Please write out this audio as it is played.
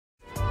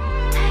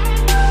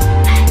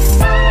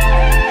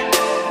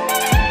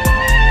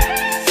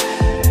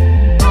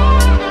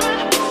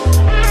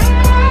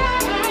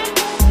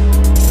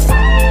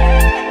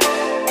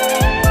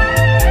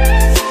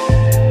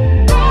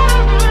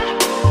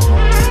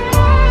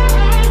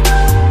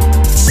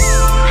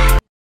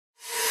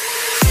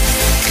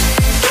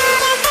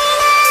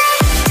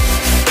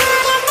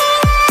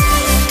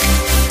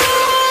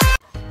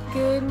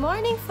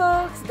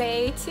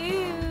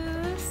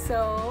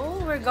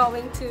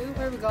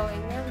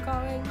going? Where are we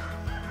going?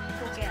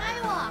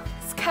 Skywalk.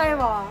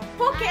 Skywalk.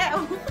 Phuket.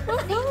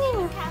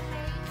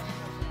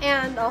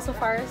 And also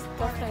Forest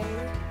Buffet.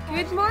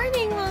 Good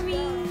morning,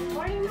 Mommy.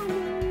 Morning,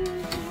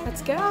 Mommy.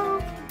 Let's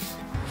go.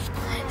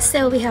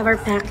 So we have our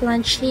packed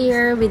lunch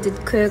here. We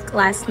did cook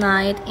last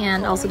night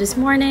and also this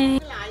morning.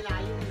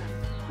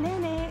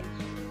 Nene.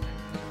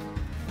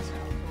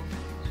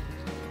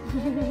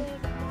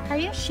 Are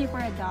you a sheep or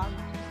a dog?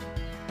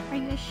 Are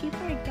you a sheep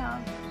or a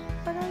dog?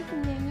 What are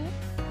you, Nene?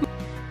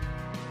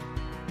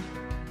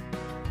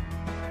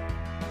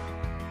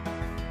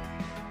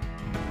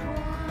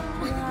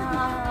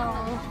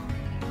 Wow.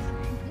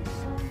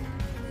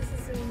 This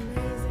is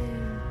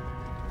amazing.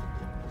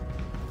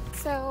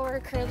 So we're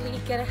currently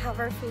gonna have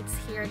our foods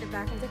here at the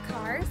back of the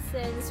car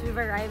since we've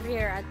arrived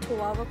here at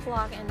 12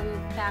 o'clock and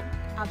we've packed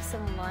up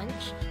some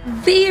lunch.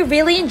 We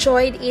really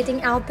enjoyed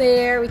eating out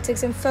there. We took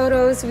some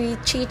photos, we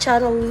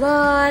chit-chat a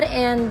lot,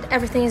 and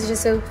everything is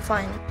just so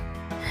fun.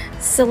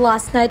 So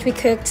last night we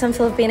cooked some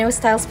Filipino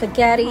style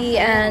spaghetti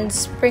and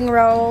spring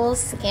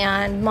rolls,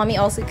 and Mommy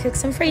also cooked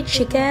some fried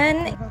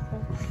chicken.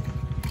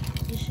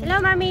 Hello,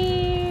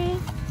 Mommy!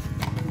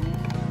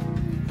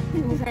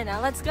 Now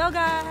let's go,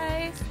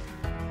 guys!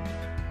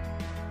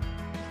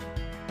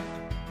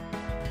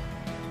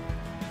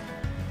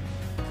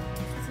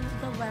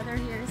 The weather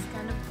here is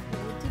kind of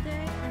cold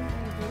today, and I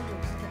really love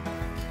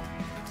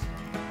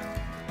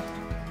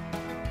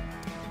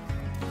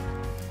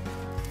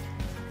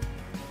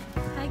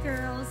it. Hi,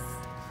 girls!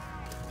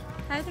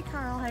 Hi to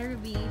Carl, hi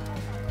Ruby.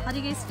 How do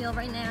you guys feel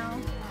right now?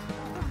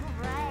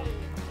 Right.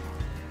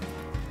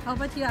 How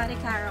about you, Ate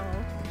Carol?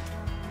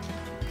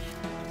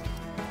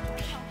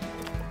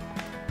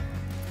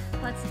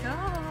 Let's go!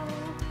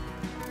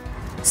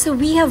 So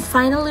we have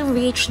finally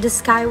reached the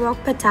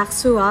Skywalk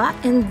Pataksua,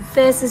 and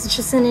this is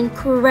just an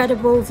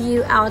incredible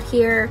view out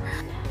here.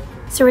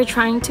 So we're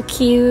trying to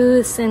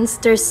queue since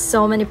there's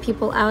so many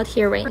people out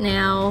here right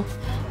now.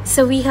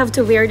 So we have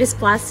to wear these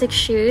plastic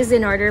shoes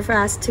in order for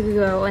us to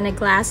go on a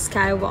glass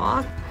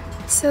skywalk.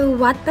 So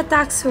Wat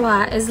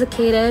Pataksua is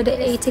located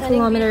 80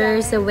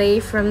 kilometers away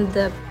from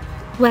the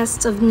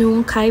west of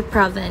Nongkai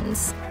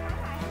province.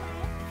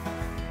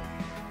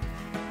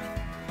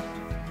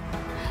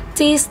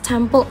 This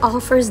temple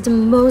offers the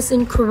most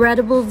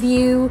incredible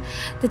view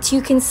that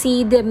you can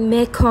see the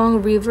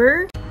Mekong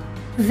River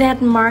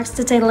that marks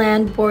the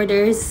Thailand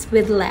borders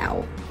with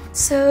Laos.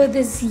 So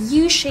this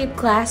U-shaped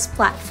glass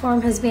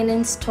platform has been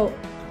installed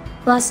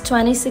last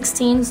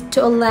 2016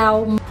 to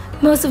allow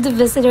most of the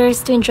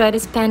visitors to enjoy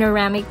this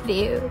panoramic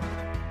view.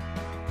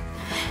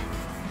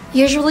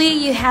 Usually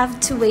you have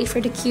to wait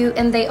for the queue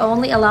and they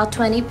only allow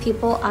 20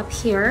 people up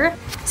here.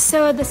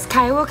 So the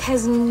skywalk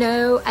has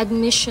no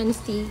admission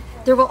fee.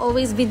 There will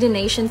always be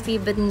donation fee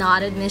but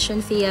not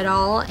admission fee at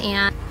all,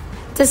 and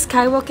the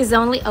skywalk is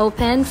only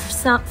open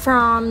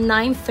from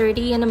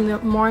 9:30 in the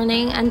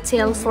morning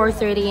until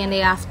 4:30 in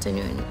the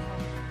afternoon.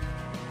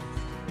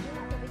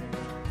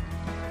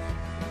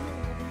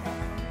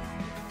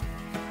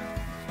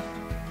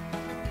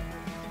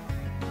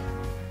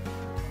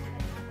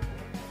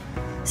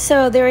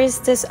 So there is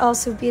this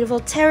also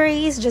beautiful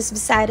terrace just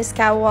beside the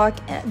skywalk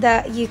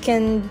that you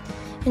can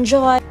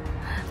enjoy.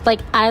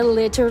 Like I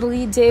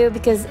literally do,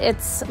 because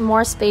it's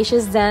more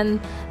spacious than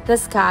the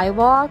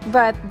skywalk,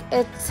 but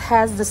it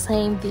has the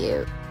same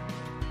view.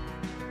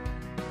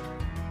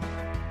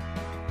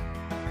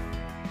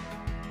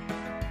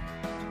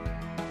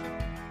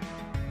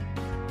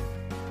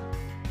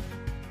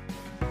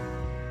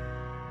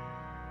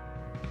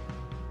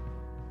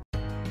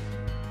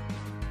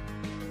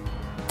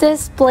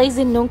 This place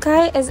in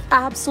Nongkai is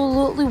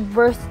absolutely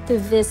worth the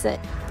visit.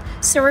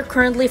 So we're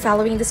currently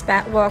following the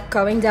spatwalk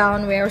going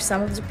down where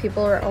some of the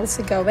people are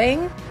also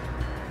going,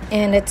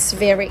 and it's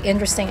very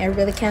interesting. I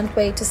really can't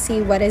wait to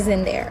see what is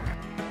in there.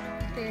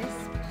 This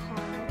spot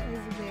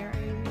is where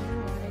I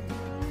really wanted to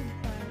be,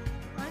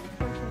 but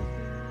unfortunately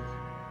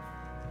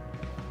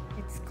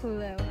it's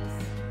closed.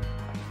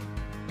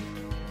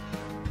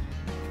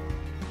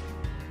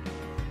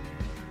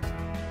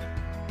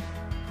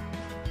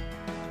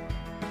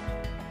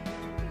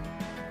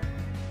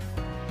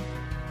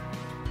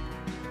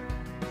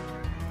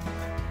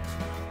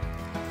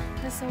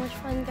 It was so much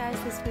fun, guys.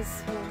 This was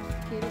so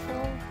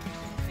beautiful.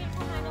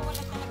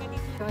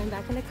 Going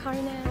back in the car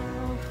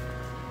now.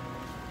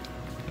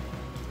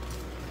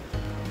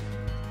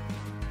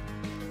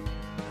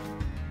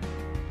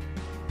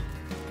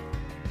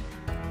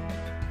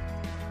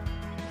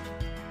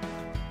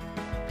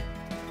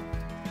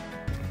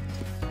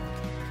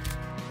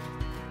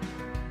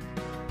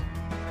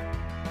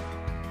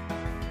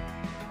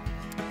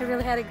 I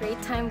really had a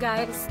great time,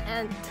 guys,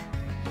 and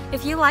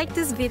if you like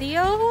this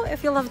video,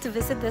 if you love to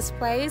visit this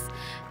place,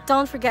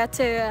 don't forget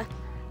to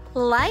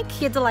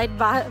hit the like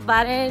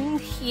button,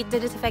 hit the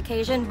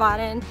notification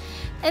button,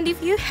 and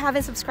if you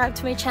haven't subscribed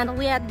to my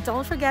channel yet,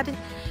 don't forget to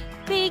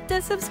click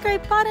the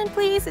subscribe button,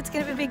 please. It's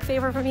gonna be a big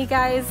favor for me,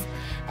 guys,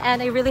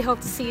 and I really hope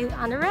to see you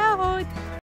on the road.